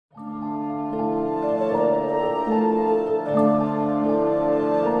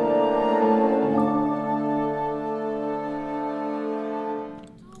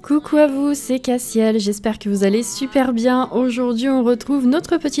Coucou à vous, c'est Cassielle, j'espère que vous allez super bien. Aujourd'hui on retrouve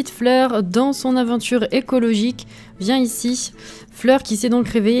notre petite Fleur dans son aventure écologique. Viens ici. Fleur qui s'est donc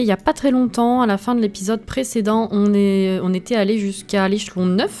réveillée il n'y a pas très longtemps. À la fin de l'épisode précédent, on était allé jusqu'à l'échelon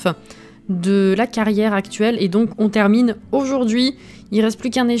 9 de la carrière actuelle. Et donc on termine aujourd'hui. Il reste plus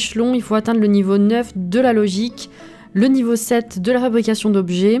qu'un échelon, il faut atteindre le niveau 9 de la logique, le niveau 7 de la fabrication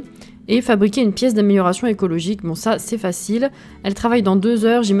d'objets. Et fabriquer une pièce d'amélioration écologique. Bon, ça, c'est facile. Elle travaille dans 2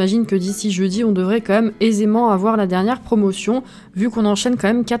 heures. J'imagine que d'ici jeudi, on devrait quand même aisément avoir la dernière promotion, vu qu'on enchaîne quand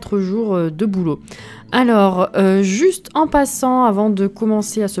même 4 jours de boulot. Alors, juste en passant, avant de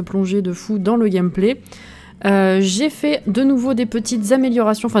commencer à se plonger de fou dans le gameplay, j'ai fait de nouveau des petites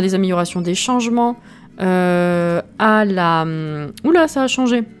améliorations, enfin des améliorations, des changements à la... Oula, ça a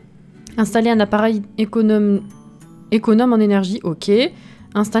changé. Installer un appareil économe en énergie, ok.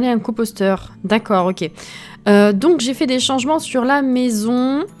 Installer un composteur. D'accord, ok. Donc j'ai fait des changements sur la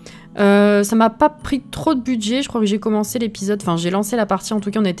maison. Ça m'a pas pris trop de budget. Je crois que j'ai commencé l'épisode... Enfin, j'ai lancé la partie, en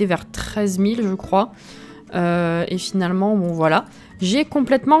tout cas, on était vers 13 000, je crois. Et finalement, bon, voilà. J'ai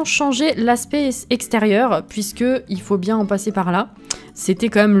complètement changé l'aspect extérieur, puisque il faut bien en passer par là. C'était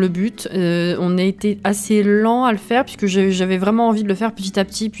quand même le but. On a été assez lent à le faire, puisque j'avais vraiment envie de le faire petit à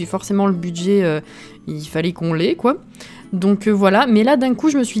petit. Puis forcément, le budget, il fallait qu'on l'ait, quoi. Donc voilà, mais là d'un coup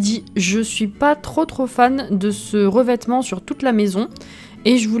je me suis dit, je suis pas trop fan de ce revêtement sur toute la maison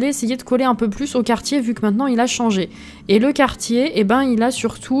et je voulais essayer de coller un peu plus au quartier vu que maintenant il a changé. Et le quartier, eh ben il a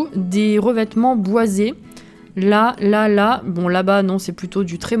surtout des revêtements boisés, là, bon là-bas non c'est plutôt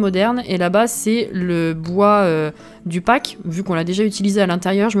du très moderne et là-bas c'est le bois du pack, vu qu'on l'a déjà utilisé à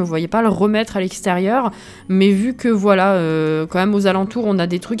l'intérieur, je me voyais pas le remettre à l'extérieur, mais vu que voilà, quand même aux alentours on a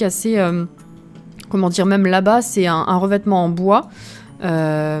des trucs assez... Comment dire, même là-bas, c'est un revêtement en bois.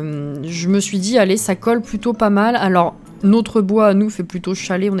 Je me suis dit, allez, ça colle plutôt pas mal. Alors, notre bois à nous fait plutôt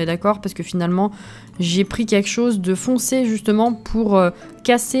chalet, on est d'accord, parce que finalement, j'ai pris quelque chose de foncé, justement, pour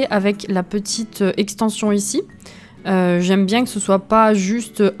casser avec la petite extension ici. J'aime bien que ce soit pas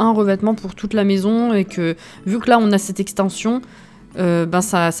juste un revêtement pour toute la maison, et que, vu que là, on a cette extension, ben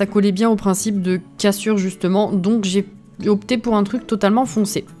ça collait bien au principe de cassure, justement. Donc, j'ai opté pour un truc totalement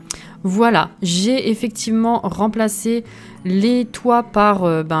foncé. Voilà, j'ai effectivement remplacé les toits par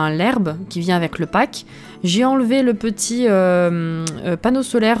l'herbe qui vient avec le pack. J'ai enlevé le petit panneau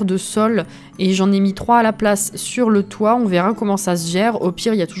solaire de sol et j'en ai mis 3 à la place sur le toit. On verra comment ça se gère. Au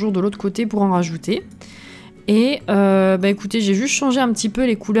pire, il y a toujours de l'autre côté pour en rajouter. Et écoutez, j'ai juste changé un petit peu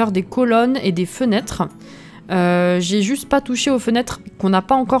les couleurs des colonnes et des fenêtres. J'ai juste pas touché aux fenêtres qu'on n'a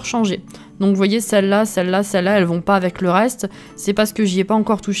pas encore changées. Donc vous voyez, celle-là, elles vont pas avec le reste. C'est parce que j'y ai pas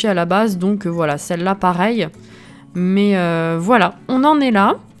encore touché à la base. Donc voilà, celle-là pareil. Mais voilà, on en est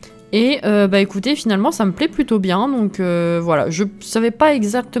là. Et écoutez, finalement ça me plaît plutôt bien. Donc voilà, je savais pas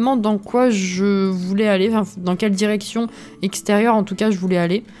exactement dans quoi je voulais aller. Enfin, dans quelle direction extérieure en tout cas je voulais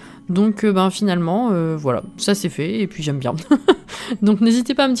aller. Donc finalement, voilà, ça c'est fait. Et puis j'aime bien. Donc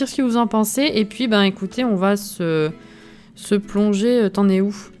n'hésitez pas à me dire ce que vous en pensez. Et puis écoutez, on va se plonger. T'en es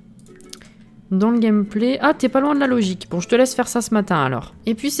où ? Dans le gameplay... Ah, t'es pas loin de la logique. Bon, je te laisse faire ça ce matin, alors.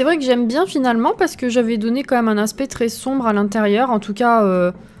 Et puis, c'est vrai que j'aime bien, finalement, parce que j'avais donné quand même un aspect très sombre à l'intérieur. En tout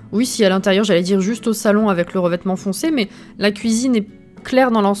cas, oui, si à l'intérieur, j'allais dire juste au salon avec le revêtement foncé, mais la cuisine est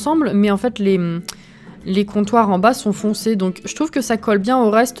claire dans l'ensemble, mais en fait, les comptoirs en bas sont foncés. Donc, je trouve que ça colle bien au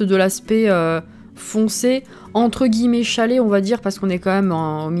reste de l'aspect foncé, entre guillemets chalet, on va dire, parce qu'on est quand même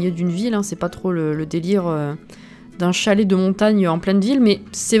au milieu d'une ville, hein, c'est pas trop le délire... d'un chalet de montagne en pleine ville, mais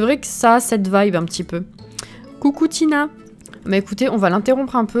c'est vrai que ça a cette vibe un petit peu. Coucou Tina. Bah écoutez, on va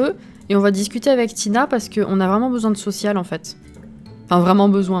l'interrompre un peu et on va discuter avec Tina parce qu'on a vraiment besoin de social en fait. Enfin vraiment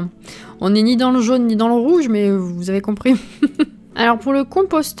besoin. On n'est ni dans le jaune ni dans le rouge, mais vous avez compris. Alors pour le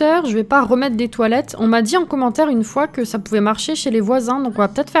composteur, je vais pas remettre des toilettes. On m'a dit en commentaire une fois que ça pouvait marcher chez les voisins, donc on va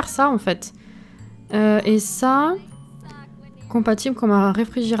peut-être faire ça en fait. Et ça, compatible comme un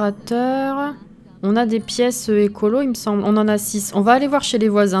réfrigérateur... On a des pièces écolo, il me semble. On en a 6. On va aller voir chez les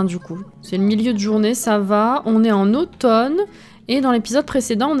voisins, du coup. C'est le milieu de journée, ça va. On est en automne. Et dans l'épisode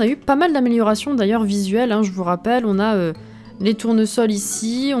précédent, on a eu pas mal d'améliorations, d'ailleurs, visuelles. Hein, je vous rappelle, on a les tournesols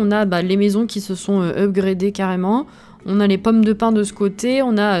ici. On a les maisons qui se sont upgradées carrément. On a les pommes de pin de ce côté.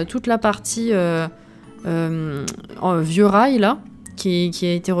 On a toute la partie vieux rail, là, qui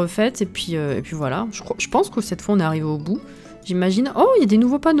a été refaite. Et puis voilà. Je pense que cette fois, on est arrivé au bout. J'imagine... Oh, il y a des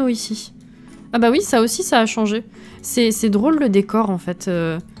nouveaux panneaux ici. Ah bah oui, ça aussi, ça a changé. C'est drôle le décor, en fait.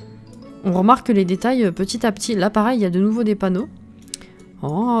 On remarque les détails petit à petit. Là, pareil, il y a de nouveau des panneaux.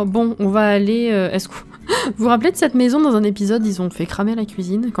 Oh, bon, on va aller... Est-ce que... Vous vous rappelez de cette maison dans un épisode, ils ont fait cramer la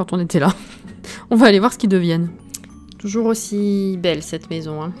cuisine quand on était là. On va aller voir ce qu'ils deviennent. Toujours aussi belle cette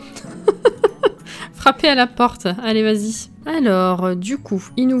maison. Hein. Frappez à la porte. Allez, vas-y. Alors, du coup,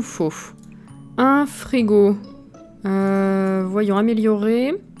 il nous faut un frigo. Voyons,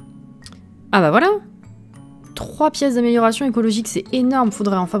 améliorer. Ah bah voilà. 3 pièces d'amélioration écologique, c'est énorme.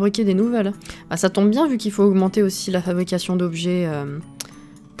 Faudrait en fabriquer des nouvelles. Bah, ça tombe bien vu qu'il faut augmenter aussi la fabrication d'objets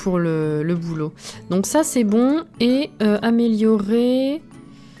pour le boulot. Donc ça, c'est bon. Et améliorer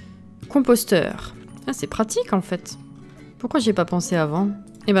composteur. Ah, c'est pratique en fait. Pourquoi j'y ai pas pensé avant?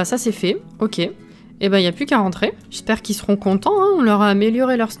 Et bah ça, c'est fait. Ok. Et bah, il n'y a plus qu'à rentrer. J'espère qu'ils seront contents. Hein. On leur a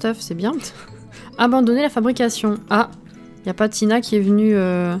amélioré leur stuff, c'est bien. Abandonner la fabrication. Ah, il n'y a pas Tina qui est venue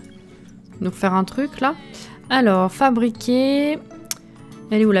nous faire un truc là. Alors, fabriquer.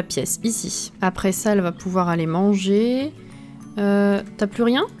 Elle est où la pièce? Ici. Après ça, elle va pouvoir aller manger. T'as plus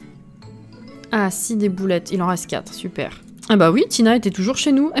rien? Ah, si, des boulettes. Il en reste 4. Super. Ah bah oui, Tina était toujours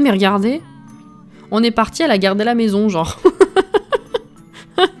chez nous. Ah mais regardez. On est parti, elle a gardé la maison, genre.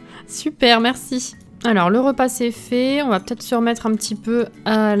 Super, merci. Alors, le repas c'est fait. On va peut-être se remettre un petit peu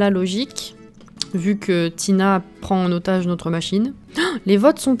à la logique. Vu que Tina prend en otage notre machine. Les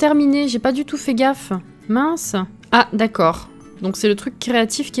votes sont terminés, j'ai pas du tout fait gaffe. Mince. Ah, d'accord. Donc c'est le truc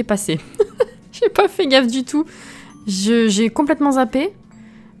créatif qui est passé. J'ai pas fait gaffe du tout. J'ai complètement zappé.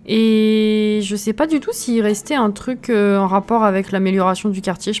 Et je sais pas du tout s'il restait un truc en rapport avec l'amélioration du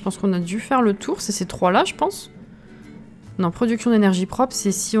quartier. Je pense qu'on a dû faire le tour. C'est ces 3-là, je pense. Non, production d'énergie propre,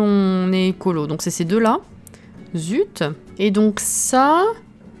 c'est si on est écolo. Donc c'est ces 2-là. Zut. Et donc ça...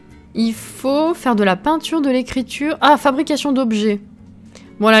 Il faut faire de la peinture, de l'écriture... Ah, fabrication d'objets.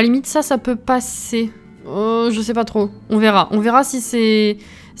 Bon, à la limite, ça peut passer. Oh, je sais pas trop. On verra. On verra si c'est...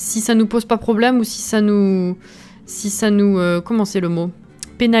 Si ça nous pose pas problème ou si ça nous... Si ça nous... comment c'est le mot?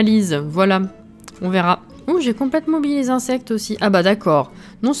 Pénalise. Voilà. On verra. Oh, j'ai complètement oublié les insectes aussi. Ah bah d'accord.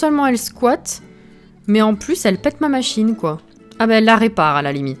 Non seulement elle squatte, mais en plus, elle pète ma machine, quoi. Ah bah elle la répare, à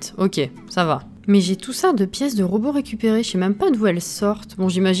la limite. Ok, ça va. Mais j'ai tout ça de pièces de robots récupérées, je sais même pas d'où elles sortent. Bon,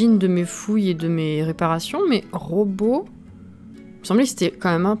 j'imagine de mes fouilles et de mes réparations, mais robots... Il me semblait que c'était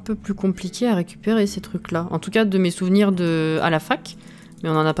quand même un peu plus compliqué à récupérer ces trucs-là. En tout cas, de mes souvenirs à la fac. Mais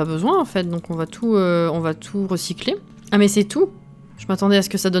on en a pas besoin, en fait, donc on va tout recycler. Ah, mais c'est tout. Je m'attendais à ce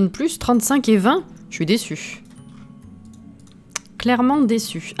que ça donne plus. 35 et 20. Je suis déçue. Clairement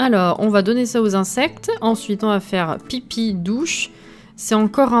déçue. Alors, on va donner ça aux insectes. Ensuite, on va faire pipi, douche. C'est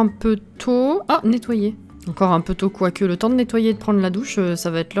encore un peu tôt. Ah, nettoyer. Encore un peu tôt, quoique le temps de nettoyer et de prendre la douche,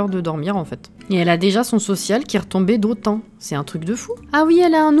 ça va être l'heure de dormir en fait. Et elle a déjà son social qui est retombé d'autant. C'est un truc de fou. Ah oui,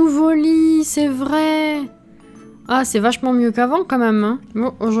 elle a un nouveau lit, c'est vrai. Ah, c'est vachement mieux qu'avant quand même. Hein.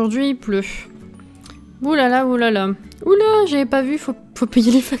 Bon, aujourd'hui il pleut. Oulala, oulala. Oula, j'avais pas vu, faut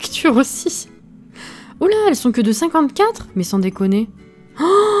payer les factures aussi. Oula, elles sont que de 54? Mais sans déconner.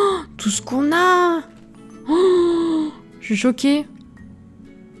 Oh, tout ce qu'on a. Oh, je suis choquée.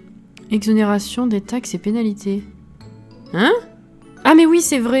 Exonération des taxes et pénalités. Hein? Ah mais oui,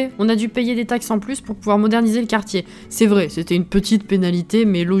 c'est vrai. On a dû payer des taxes en plus pour pouvoir moderniser le quartier. C'est vrai, c'était une petite pénalité,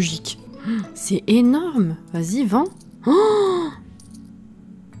 mais logique. C'est énorme. Vas-y, vends. Oh,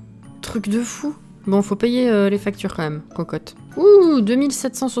 truc de fou. Bon, faut payer les factures quand même, cocotte. Ouh,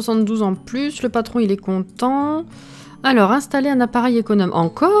 2772 en plus. Le patron, il est content. Alors, installer un appareil économe.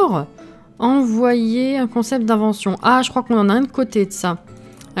 Encore? Envoyer un concept d'invention. Ah, je crois qu'on en a un de côté de ça.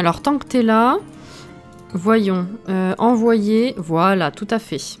 Alors, tant que t'es là, voyons, envoyer, voilà, tout à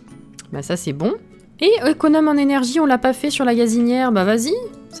fait. Bah ça, c'est bon. Et économe en énergie, on l'a pas fait sur la gazinière, bah vas-y,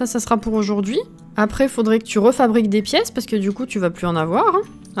 ça sera pour aujourd'hui. Après, faudrait que tu refabriques des pièces, parce que du coup, tu vas plus en avoir, hein,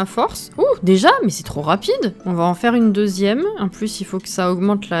 à force. Ouh, déjà, mais c'est trop rapide. On va en faire une deuxième. En plus, il faut que ça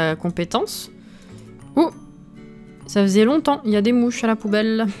augmente la compétence. Ouh, ça faisait longtemps, il y a des mouches à la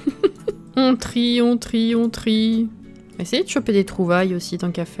poubelle. On trie, on trie, on trie. Essayez de choper des trouvailles aussi,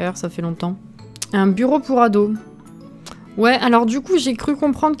 tant qu'à faire, ça fait longtemps. Un bureau pour ados. Ouais, alors du coup, j'ai cru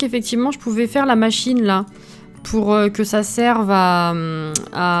comprendre qu'effectivement, je pouvais faire la machine, là, pour que ça serve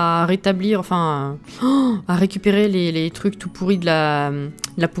à rétablir, enfin, à récupérer les trucs tout pourris de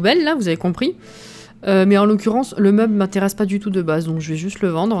la poubelle, là, vous avez compris. Mais en l'occurrence, le meuble m'intéresse pas du tout de base, donc je vais juste le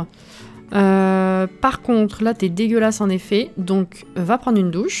vendre. Par contre, là, t'es dégueulasse en effet, donc va prendre une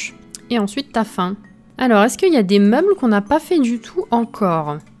douche, et ensuite t'as faim. Alors, est-ce qu'il y a des meubles qu'on n'a pas fait du tout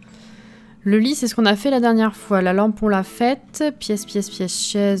encore? Le lit, c'est ce qu'on a fait la dernière fois. La lampe, on l'a faite. Pièce, pièce, pièce,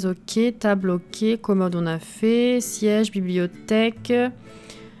 chaise, ok. Table, ok. Commode, on a fait. Siège, bibliothèque.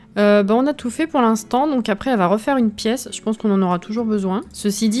 On a tout fait pour l'instant. Donc après, elle va refaire une pièce. Je pense qu'on en aura toujours besoin.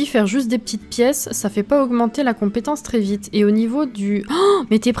 Ceci dit, faire juste des petites pièces, ça fait pas augmenter la compétence très vite. Et au niveau du... Oh,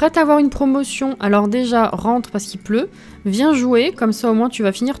 mais t'es prête à avoir une promotion? Alors déjà, rentre parce qu'il pleut. Viens jouer. Comme ça, au moins, tu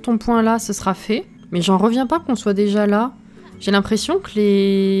vas finir ton point là. Ce sera fait. Mais j'en reviens pas qu'on soit déjà là. J'ai l'impression que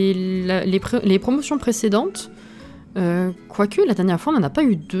les promotions précédentes... quoique, la dernière fois, on n'en a pas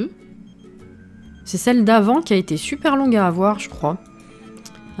eu 2. C'est celle d'avant qui a été super longue à avoir, je crois.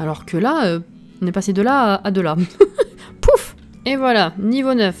 Alors que là, on est passé de là à de là. Pouf! Et voilà,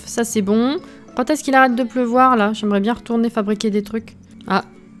 niveau 9, ça c'est bon. Quand est-ce qu'il arrête de pleuvoir, là? J'aimerais bien retourner fabriquer des trucs. Ah,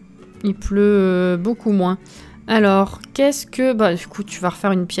 il pleut beaucoup moins. Alors, qu'est-ce que... Bah, écoute, tu vas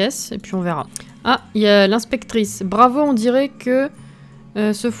refaire une pièce, et puis on verra. Ah, il y a l'inspectrice. Bravo, on dirait que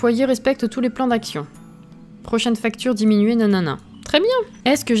ce foyer respecte tous les plans d'action. Prochaine facture diminuée, nanana. Très bien.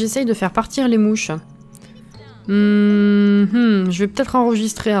 Est-ce que j'essaye de faire partir les mouches? Je vais peut-être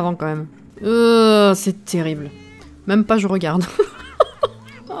enregistrer avant quand même. C'est terrible. Même pas je regarde.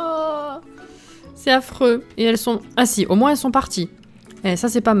 Oh, c'est affreux. Et elles sont... Ah si, au moins elles sont parties. Eh, ça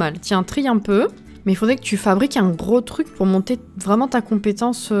c'est pas mal. Tiens, trie un peu. Mais il faudrait que tu fabriques un gros truc pour monter vraiment ta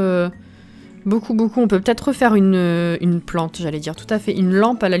compétence... Beaucoup. On peut peut-être refaire une plante, j'allais dire. Tout à fait. Une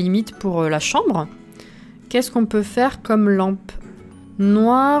lampe à la limite pour la chambre. Qu'est-ce qu'on peut faire comme lampe?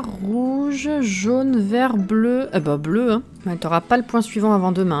 Noir, rouge, jaune, vert, bleu. Eh bah bleu, hein. Ouais, t'auras pas le point suivant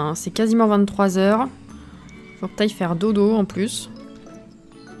avant demain. Hein. C'est quasiment 23 h. Faut que t'ailles faire dodo en plus.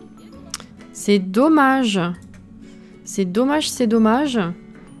 C'est dommage. C'est dommage.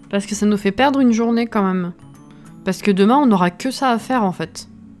 Parce que ça nous fait perdre une journée quand même. Parce que demain, on n'aura que ça à faire en fait.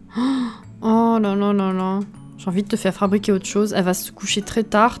 Oh là là là là. J'ai envie de te faire fabriquer autre chose. Elle va se coucher très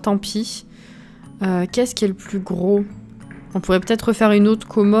tard, tant pis. Qu'est-ce qui est le plus gros? On pourrait peut-être refaire une autre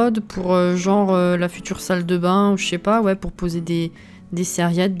commode pour genre la future salle de bain ou je sais pas, ouais, pour poser des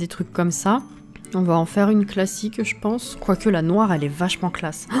serviettes, des trucs comme ça. On va en faire une classique, je pense. Quoique la noire, elle est vachement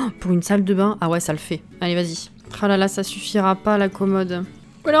classe. Oh, pour une salle de bain, ah ouais, ça le fait. Allez, vas-y. Ah là là, ça suffira pas la commode.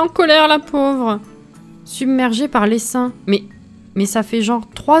 Elle est en colère, la pauvre. Submergée par l'essaim. Mais ça fait genre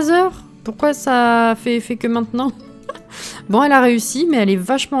 3 heures? Pourquoi ça fait effet que maintenant? Bon, elle a réussi, mais elle est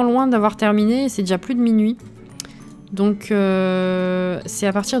vachement loin d'avoir terminé. C'est déjà plus de minuit. Donc, c'est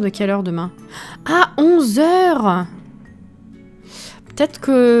à partir de quelle heure demain? Ah, 11 h! Peut-être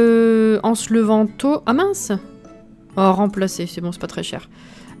que en se levant tôt... Ah mince! Oh, remplacer, c'est bon, c'est pas très cher.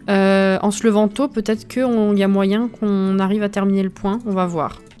 En se levant tôt, peut-être qu'il y a moyen qu'on arrive à terminer le point. On va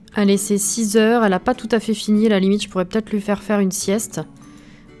voir. Allez, c'est 6 h. Elle a pas tout à fait fini. À la limite, je pourrais peut-être lui faire une sieste.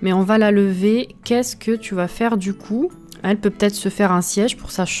 Mais on va la lever. Qu'est-ce que tu vas faire du coup? Elle peut peut-être se faire un siège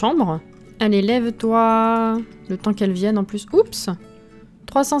pour sa chambre. Allez, lève-toi. Le temps qu'elle vienne en plus. Oups!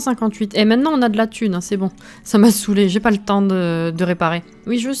 358. Et maintenant, on a de la thune, hein, c'est bon. Ça m'a saoulée, j'ai pas le temps de réparer.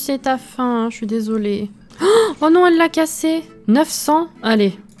 Oui, je sais, t'as faim, hein, je suis désolée. Oh non, elle l'a cassé. 900.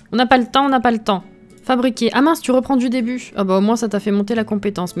 Allez, on n'a pas le temps. Fabriquer. Ah mince, tu reprends du début. Ah bah au moins, ça t'a fait monter la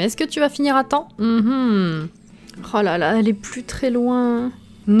compétence. Mais est-ce que tu vas finir à temps? Oh là là, elle est plus très loin.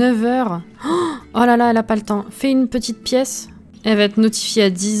 9 h. Oh là là, elle a pas le temps. Fais une petite pièce. Elle va être notifiée à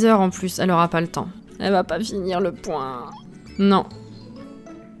 10 h en plus. Elle aura pas le temps. Elle va pas finir le point. Non.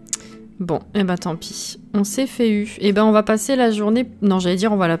 Bon, eh ben tant pis. On s'est fait eu. Eh ben on va passer la journée... Non, j'allais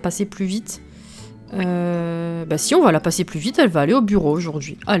dire on va la passer plus vite. Bah si, on va la passer plus vite, elle va aller au bureau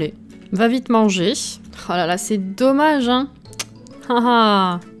aujourd'hui. Allez, va vite manger. Oh là là, c'est dommage, hein.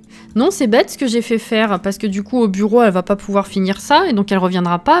 Non, c'est bête ce que j'ai fait faire, parce que du coup, au bureau, elle va pas pouvoir finir ça, et donc elle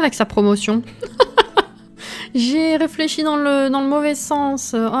reviendra pas avec sa promotion. J'ai réfléchi dans le mauvais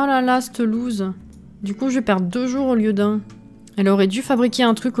sens. Oh là là, cette loose. Du coup, je vais perdre 2 jours au lieu d'1. Elle aurait dû fabriquer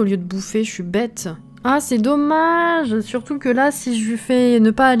un truc au lieu de bouffer, je suis bête. Ah, c'est dommage. Surtout que là, si je lui fais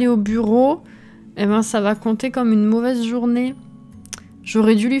ne pas aller au bureau, eh ben ça va compter comme une mauvaise journée.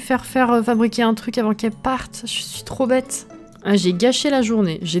 J'aurais dû lui faire fabriquer un truc avant qu'elle parte. Je suis trop bête. Ah, j'ai gâché la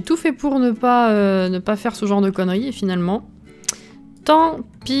journée. J'ai tout fait pour ne pas faire ce genre de conneries, et finalement... Tant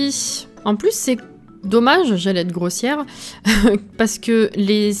pis. En plus, c'est dommage, j'allais être grossière, parce que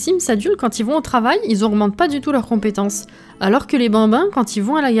les Sims adultes, quand ils vont au travail, ils augmentent pas du tout leurs compétences. Alors que les bambins, quand ils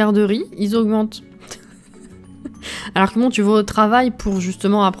vont à la garderie, ils augmentent. Alors que bon, tu vas au travail pour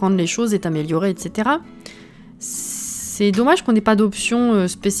justement apprendre les choses et t'améliorer, etc. C'est dommage qu'on n'ait pas d'option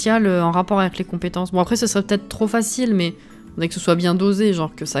spéciale en rapport avec les compétences. Bon, après, ce serait peut-être trop facile, mais il faudrait que ce soit bien dosé,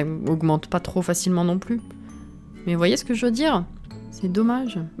 genre que ça augmente pas trop facilement non plus. Mais vous voyez ce que je veux dire? C'est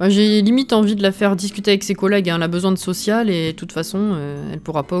dommage. Bah, j'ai limite envie de la faire discuter avec ses collègues, hein. Elle a besoin de social et de toute façon, elle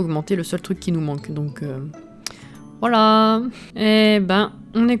pourra pas augmenter le seul truc qui nous manque. Donc voilà. Eh ben,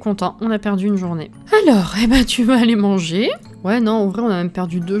 on est content, on a perdu une journée. Alors, eh ben tu vas aller manger. Ouais, non, en vrai, on a même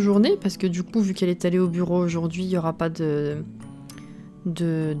perdu 2 journées parce que du coup, vu qu'elle est allée au bureau aujourd'hui, il y aura pas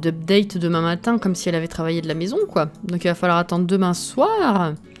d'update demain matin comme si elle avait travaillé de la maison, quoi. Donc il va falloir attendre demain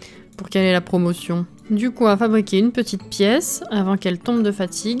soir pour qu'elle ait la promotion. Du coup, on va fabriquer une petite pièce avant qu'elle tombe de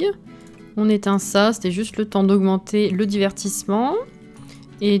fatigue. On éteint ça, c'était juste le temps d'augmenter le divertissement.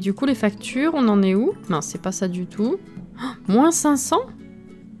 Et du coup, les factures, on en est où? Non, c'est pas ça du tout. Oh, moins 500?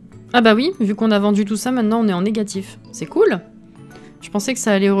 Ah bah oui, vu qu'on a vendu tout ça, maintenant on est en négatif. C'est cool. Je pensais que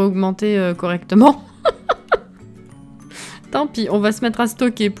ça allait augmenter correctement. Tant pis, on va se mettre à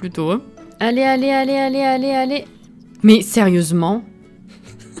stocker plutôt. Hein. Allez, allez, allez, allez, allez, allez. Mais sérieusement?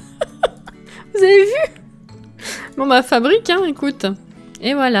 Vous avez vu? Bon bah fabrique, hein, écoute.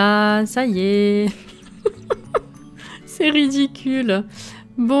 Et voilà, ça y est. C'est ridicule.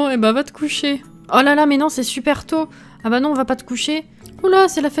 Bon, et bah va te coucher. Oh là là, mais non, c'est super tôt. Ah bah non, on va pas te coucher. Oula,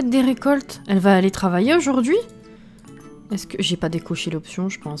 c'est la fête des récoltes. Elle va aller travailler aujourd'hui? Est-ce que... J'ai pas décoché l'option,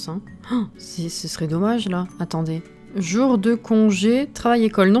 je pense. Hein. Oh, ce serait dommage, là. Attendez. Jour de congé, travail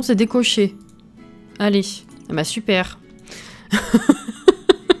école. Non, c'est décoché. Allez. Ah bah super.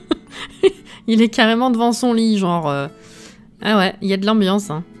 Il est carrément devant son lit, genre... Ah ouais, il y a de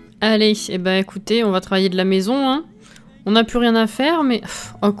l'ambiance. Hein. Allez, et bah écoutez, on va travailler de la maison. Hein. On n'a plus rien à faire, mais...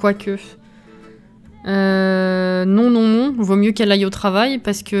 Oh, quoique... non, non, non. Vaut mieux qu'elle aille au travail,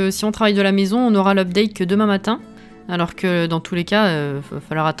 parce que si on travaille de la maison, on aura l'update que demain matin. Alors que dans tous les cas, va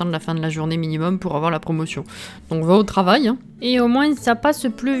falloir attendre la fin de la journée minimum pour avoir la promotion. Donc va au travail. Hein. Et au moins, ça passe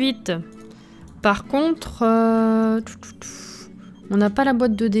plus vite. Par contre... On n'a pas la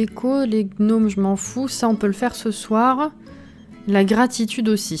boîte de déco, les gnomes, je m'en fous. Ça, on peut le faire ce soir. La gratitude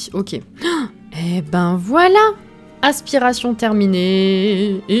aussi, ok. Eh ben voilà! Aspiration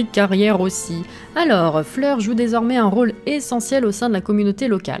terminée, et carrière aussi. Alors, Fleur joue désormais un rôle essentiel au sein de la communauté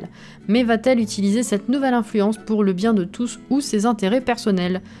locale. Mais va-t-elle utiliser cette nouvelle influence pour le bien de tous ou ses intérêts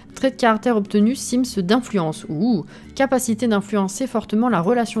personnels? Trait de caractère obtenu, Sims d'influence. Ouh, capacité d'influencer fortement la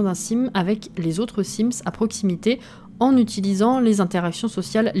relation d'un Sim avec les autres Sims à proximité en utilisant les interactions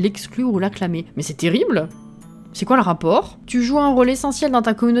sociales, l'exclure ou l'acclamer. Mais c'est terrible! C'est quoi le rapport? Tu joues un rôle essentiel dans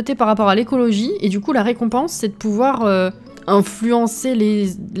ta communauté par rapport à l'écologie, et du coup la récompense c'est de pouvoir influencer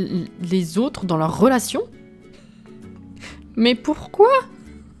les autres dans leurs relations? Mais pourquoi?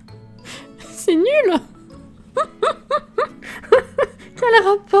 C'est nul. Quel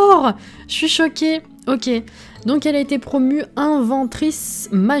rapport? Je suis choquée. Ok, donc elle a été promue inventrice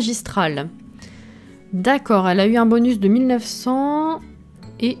magistrale. D'accord, elle a eu un bonus de 1900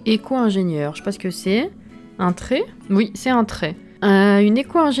 et éco-ingénieur. Je sais pas ce que c'est. Un trait? Oui, c'est un trait. Une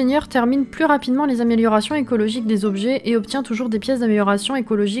éco-ingénieure termine plus rapidement les améliorations écologiques des objets et obtient toujours des pièces d'amélioration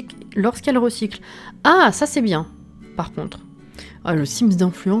écologique lorsqu'elle recycle. Ah, ça c'est bien, par contre. Ah, le Sims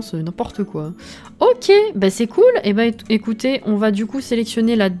d'influence, n'importe quoi. Ok, bah c'est cool. Et bah écoutez, on va du coup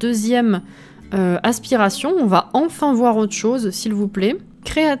sélectionner la deuxième aspiration. On va enfin voir autre chose, s'il vous plaît.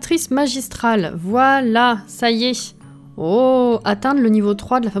 Créatrice magistrale, voilà, ça y est. Oh, atteindre le niveau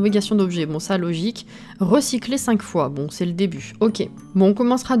 3 de la fabrication d'objets. Bon, ça, logique. Recycler 5 fois. Bon, c'est le début. Ok. Bon, on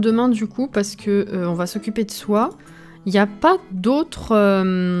commencera demain, du coup, parce que on va s'occuper de soi. Il n'y a pas d'autres...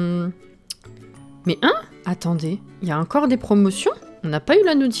 Mais hein? Attendez. Il y a encore des promotions? On n'a pas eu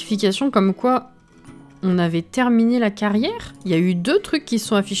la notification comme quoi on avait terminé la carrière? Il y a eu 2 trucs qui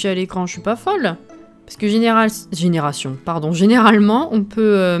sont affichés à l'écran. Je suis pas folle. Parce que généralement, on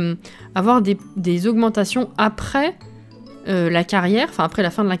peut avoir des augmentations après... la carrière, enfin après la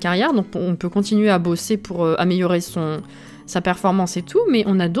fin de la carrière, donc on peut continuer à bosser pour améliorer sa performance et tout, mais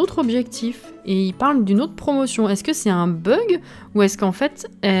on a d'autres objectifs. Et il parle d'une autre promotion. Est-ce que c'est un bug ou est-ce qu'en fait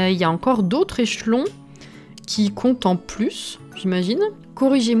il y a encore d'autres échelons qui comptent en plus, j'imagine?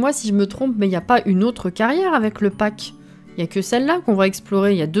 Corrigez-moi si je me trompe, mais il n'y a pas une autre carrière avec le pack. Il n'y a que celle-là qu'on va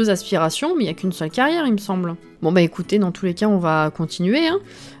explorer. Il y a 2 aspirations, mais il n'y a qu'une seule carrière, il me semble. Bon bah écoutez, dans tous les cas, on va continuer, hein.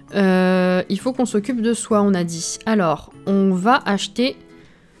 Il faut qu'on s'occupe de soi, on a dit. Alors, on va acheter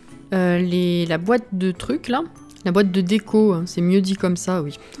la boîte de trucs, là. La boîte de déco, hein. C'est mieux dit comme ça,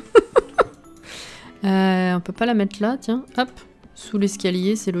 oui. On peut pas la mettre là, tiens. Hop, sous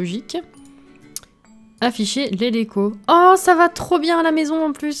l'escalier, c'est logique. Afficher les décos. Oh, ça va trop bien à la maison,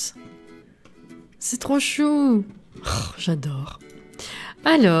 en plus. C'est trop chou. Oh, j'adore.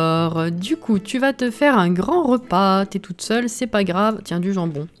 Alors, du coup, tu vas te faire un grand repas, t'es toute seule, c'est pas grave, tiens, du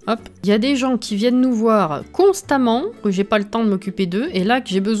jambon, hop. Il y a des gens qui viennent nous voir constamment, que j'ai pas le temps de m'occuper d'eux, et là que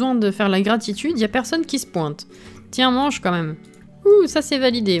j'ai besoin de faire la gratitude, il y a personne qui se pointe. Tiens, mange quand même. Ouh, ça c'est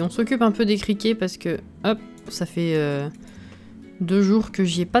validé, on s'occupe un peu des criquets parce que, hop, ça fait 2 jours que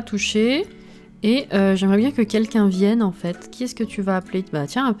j'y ai pas touché, et j'aimerais bien que quelqu'un vienne en fait. Qui est-ce que tu vas appeler? Bah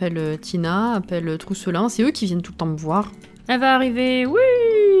tiens, appelle Tina, appelle Trousselin, c'est eux qui viennent tout le temps me voir. Elle va arriver,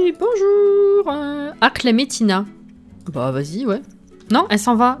 oui, bonjour. Acclamer Tina. Bah vas-y, ouais. Non, elle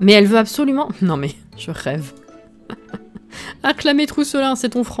s'en va. Mais elle veut absolument... Non mais, je rêve. Acclamer Trousselin, c'est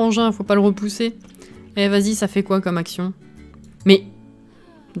ton frangin, faut pas le repousser. Eh vas-y, ça fait quoi comme action? Mais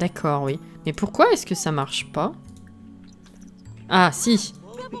D'accord, oui. Mais pourquoi est-ce que ça marche pas? Ah, si.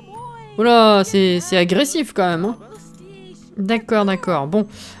 Oula, c'est agressif quand même. Hein. D'accord, d'accord. Bon,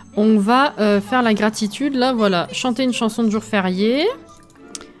 on va faire la gratitude, là, voilà. Chanter une chanson de jour férié.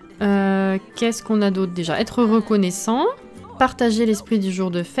 Qu'est-ce qu'on a d'autre déjà? Être reconnaissant. Partager l'esprit du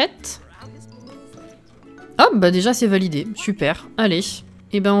jour de fête. Hop, bah déjà c'est validé. Super. Allez.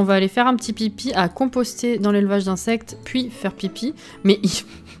 Et ben on va aller faire un petit pipi à composter dans l'élevage d'insectes, puis faire pipi. Mais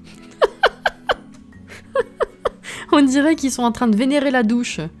on dirait qu'ils sont en train de vénérer la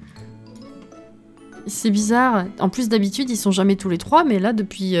douche. C'est bizarre. En plus d'habitude ils sont jamais tous les trois, mais là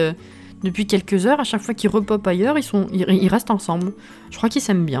depuis quelques heures, à chaque fois qu'ils repopent ailleurs, ils restent ensemble. Je crois qu'ils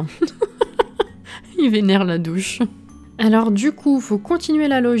s'aiment bien. Ils vénèrent la douche. Alors du coup, il faut continuer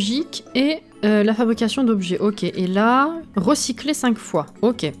la logique et la fabrication d'objets. Ok, et là, recycler 5 fois.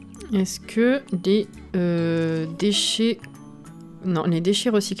 Ok. Est-ce que des déchets... Non, les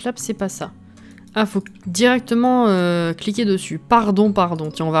déchets recyclables, c'est pas ça. Ah, faut directement cliquer dessus. Pardon.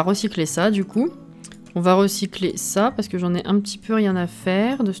 Tiens, on va recycler ça, du coup. On va recycler ça, parce que j'en ai un petit peu rien à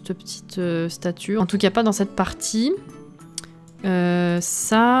faire de cette petite statue. En tout cas, pas dans cette partie.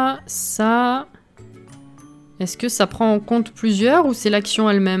 Ça... Est-ce que ça prend en compte plusieurs ou c'est l'action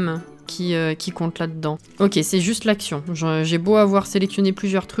elle-même qui compte là-dedans? Ok, c'est juste l'action. J'ai beau avoir sélectionné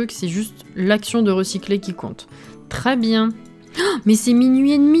plusieurs trucs, c'est juste l'action de recycler qui compte. Très bien. Oh, mais c'est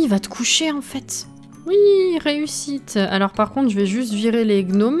minuit et demi, va te coucher en fait. Oui, réussite. Alors par contre, je vais juste virer les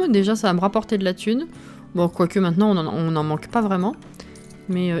gnomes. Déjà, ça va me rapporter de la thune. Bon, quoique maintenant, on n'en manque pas vraiment.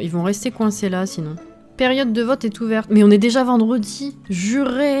 Mais ils vont rester coincés là, sinon. Période de vote est ouverte. Mais on est déjà vendredi.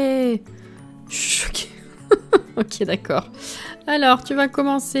 Juré. Choqué. Ok, d'accord. Alors, tu vas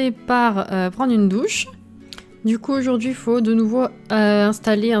commencer par prendre une douche. Du coup, aujourd'hui, il faut de nouveau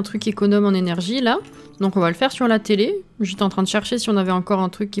installer un truc économe en énergie, là. Donc, on va le faire sur la télé. J'étais en train de chercher si on avait encore un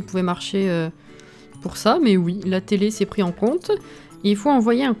truc qui pouvait marcher pour ça. Mais oui, la télé, c'est pris en compte. Et il faut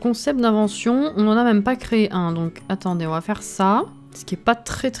envoyer un concept d'invention. On n'en a même pas créé un. Donc, attendez, on va faire ça. Ce qui est pas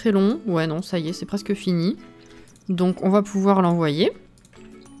très très long. Ouais, non, ça y est, c'est presque fini. Donc, on va pouvoir l'envoyer.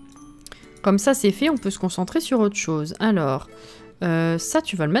 Comme ça, c'est fait, on peut se concentrer sur autre chose. Alors, ça,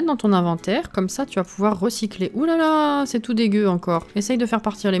 tu vas le mettre dans ton inventaire. Comme ça, tu vas pouvoir recycler. Ouh là là, c'est tout dégueu encore. Essaye de faire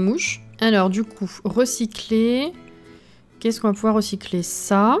partir les mouches. Alors, du coup, recycler. Qu'est-ce qu'on va pouvoir recycler?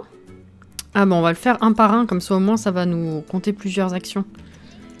 Ça. Ah bon, on va le faire un par un. Comme ça, au moins, ça va nous compter plusieurs actions.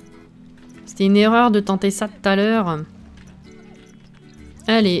 C'était une erreur de tenter ça tout à l'heure.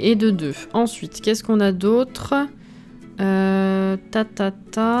 Allez, et de 2. Ensuite, qu'est-ce qu'on a d'autre?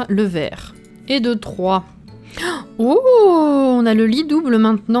 Le vert. Et de 3. Oh, on a le lit double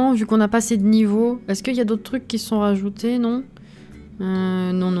maintenant, vu qu'on a passé de niveau. Est-ce qu'il y a d'autres trucs qui sont rajoutés? Non.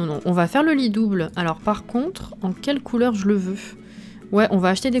 Non. On va faire le lit double. Alors par contre, en quelle couleur je le veux? Ouais, on va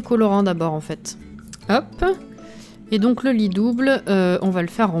acheter des colorants d'abord en fait. Hop. Et donc le lit double, on va le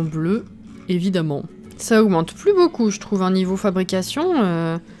faire en bleu, évidemment. Ça augmente plus beaucoup, je trouve, un niveau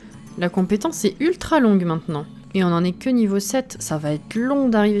fabrication. La compétence est ultra longue maintenant. Et on en est que niveau 7, ça va être long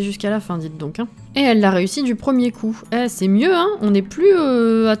d'arriver jusqu'à la fin, dites donc. Hein. Et elle l'a réussi du premier coup. Eh, c'est mieux, hein. On n'est plus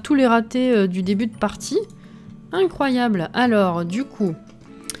à tous les ratés du début de partie. Incroyable. Alors, du coup,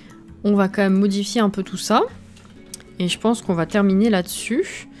 on va quand même modifier un peu tout ça. Et je pense qu'on va terminer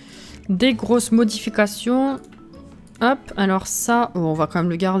là-dessus. Des grosses modifications. Hop, alors ça, on va quand même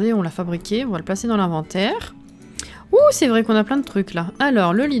le garder, on l'a fabriqué. On va le placer dans l'inventaire. Ouh, c'est vrai qu'on a plein de trucs là.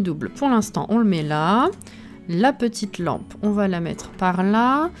 Alors, le lit double, pour l'instant, on le met là. La petite lampe, on va la mettre par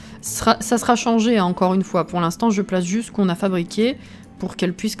là. Ça sera changé, hein, encore une fois. Pour l'instant, je place juste ce qu'on a fabriqué pour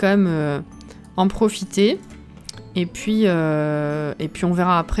qu'elle puisse quand même en profiter. Et puis on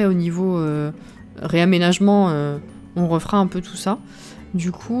verra après au niveau réaménagement, on refera un peu tout ça.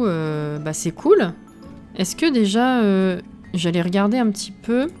 Du coup, bah, c'est cool. Est-ce que déjà, j'allais regarder un petit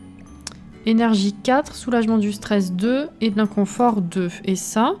peu... Énergie 4, soulagement du stress 2 et de l'inconfort 2. Et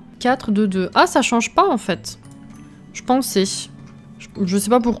ça, 4 de 2. Ah, ça change pas en fait. Je pensais. Je sais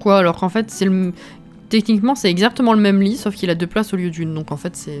pas pourquoi, alors qu'en fait, techniquement, c'est exactement le même lit, sauf qu'il a 2 places au lieu d'une. Donc en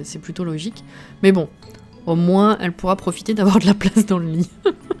fait, c'est plutôt logique. Mais bon, au moins, elle pourra profiter d'avoir de la place dans le lit.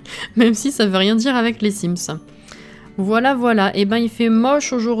 Même si ça veut rien dire avec les Sims. Voilà, voilà. Et ben, il fait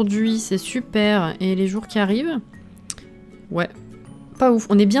moche aujourd'hui, c'est super. Et les jours qui arrivent... Ouais. Pas ouf.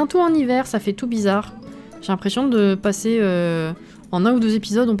 On est bientôt en hiver, ça fait tout bizarre. J'ai l'impression de passer... en 1 ou 2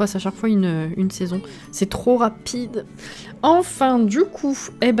 épisodes, on passe à chaque fois une saison. C'est trop rapide. Enfin, du coup,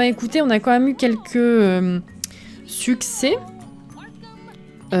 eh ben écoutez, on a quand même eu quelques succès.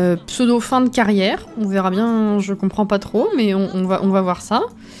 Pseudo fin de carrière. On verra bien, je comprends pas trop, mais on va voir ça.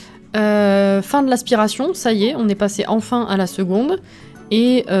 Fin de l'aspiration, ça y est, on est passé enfin à la seconde.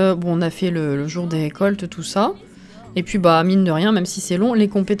 Et bon, on a fait le jour des récoltes, tout ça. Et puis bah mine de rien, même si c'est long, les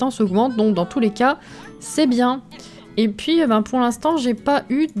compétences augmentent, donc dans tous les cas, c'est bien. Et puis ben, pour l'instant, j'ai pas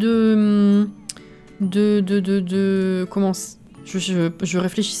eu comment... Je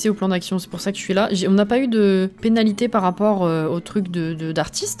réfléchissais au plan d'action, c'est pour ça que je suis là. On n'a pas eu de pénalité par rapport au truc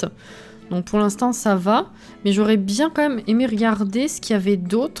d'artiste. Donc pour l'instant, ça va. Mais j'aurais bien quand même aimé regarder ce qu'il y avait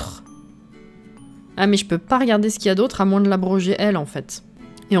d'autre. Ah mais je peux pas regarder ce qu'il y a d'autre à moins de l'abroger elle en fait.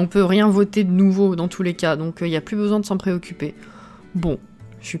 Et on peut rien voter de nouveau dans tous les cas, donc il n'y a plus besoin de s'en préoccuper. Bon,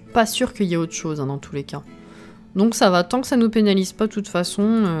 je suis pas sûre qu'il y ait autre chose hein, dans tous les cas. Donc ça va, tant que ça nous pénalise pas de toute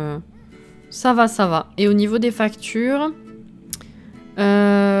façon, ça va, ça va. Et au niveau des factures,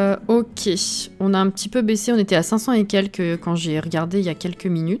 ok, on a un petit peu baissé, on était à 500 et quelques quand j'ai regardé il y a quelques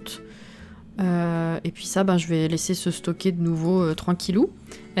minutes. Et puis ça, ben, je vais laisser se stocker de nouveau tranquillou.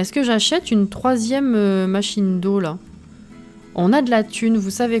 Est-ce que j'achète une troisième machine d'eau là? On a de la thune, vous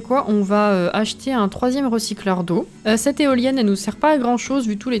savez quoi? On va acheter un troisième recycleur d'eau. Cette éolienne, elle nous sert pas à grand chose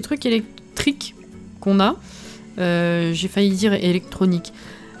vu tous les trucs électriques qu'on a. J'ai failli dire électronique.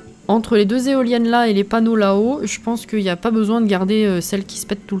 Entre les deux éoliennes là et les panneaux là-haut, je pense qu'il n'y a pas besoin de garder celle qui se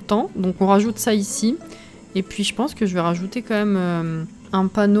pète tout le temps. Donc on rajoute ça ici. Et puis je pense que je vais rajouter quand même un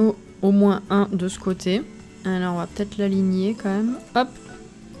panneau, au moins un de ce côté. Alors on va peut-être l'aligner quand même. Hop,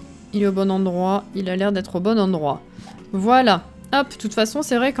 il est au bon endroit. Il a l'air d'être au bon endroit. Voilà. Hop, de toute façon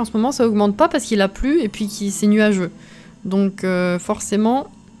c'est vrai qu'en ce moment ça augmente pas parce qu'il a plu et puis qu'il c'est nuageux. Donc forcément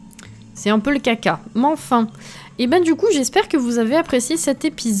c'est un peu le caca. Mais enfin... Et ben du coup, j'espère que vous avez apprécié cet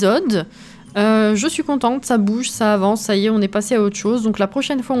épisode. Je suis contente, ça bouge, ça avance, ça y est, on est passé à autre chose. Donc la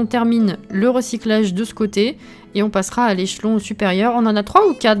prochaine fois, on termine le recyclage de ce côté et on passera à l'échelon supérieur. On en a 3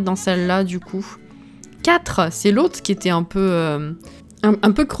 ou 4 dans celle-là, du coup. 4, c'est l'autre qui était un peu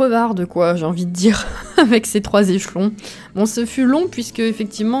crevarde, quoi, j'ai envie de dire, avec ces 3 échelons. Bon, ce fut long, puisque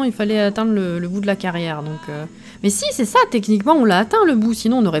effectivement, il fallait atteindre le bout de la carrière. Donc, mais si, c'est ça, techniquement, on l'a atteint le bout,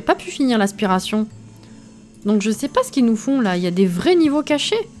 sinon on n'aurait pas pu finir l'aspiration. Donc je sais pas ce qu'ils nous font là, il y a des vrais niveaux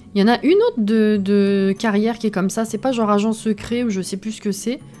cachés. Il y en a une autre de carrière qui est comme ça, c'est pas genre agent secret ou je sais plus ce que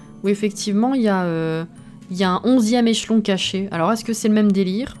c'est. Où effectivement il y a un 11e échelon caché. Alors est-ce que c'est le même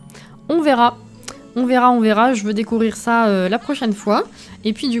délire? On verra. On verra, je veux découvrir ça la prochaine fois.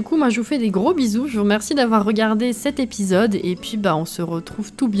 Et puis du coup, moi je vous fais des gros bisous, je vous remercie d'avoir regardé cet épisode. Et puis bah on se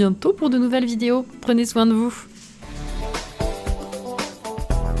retrouve tout bientôt pour de nouvelles vidéos. Prenez soin de vous.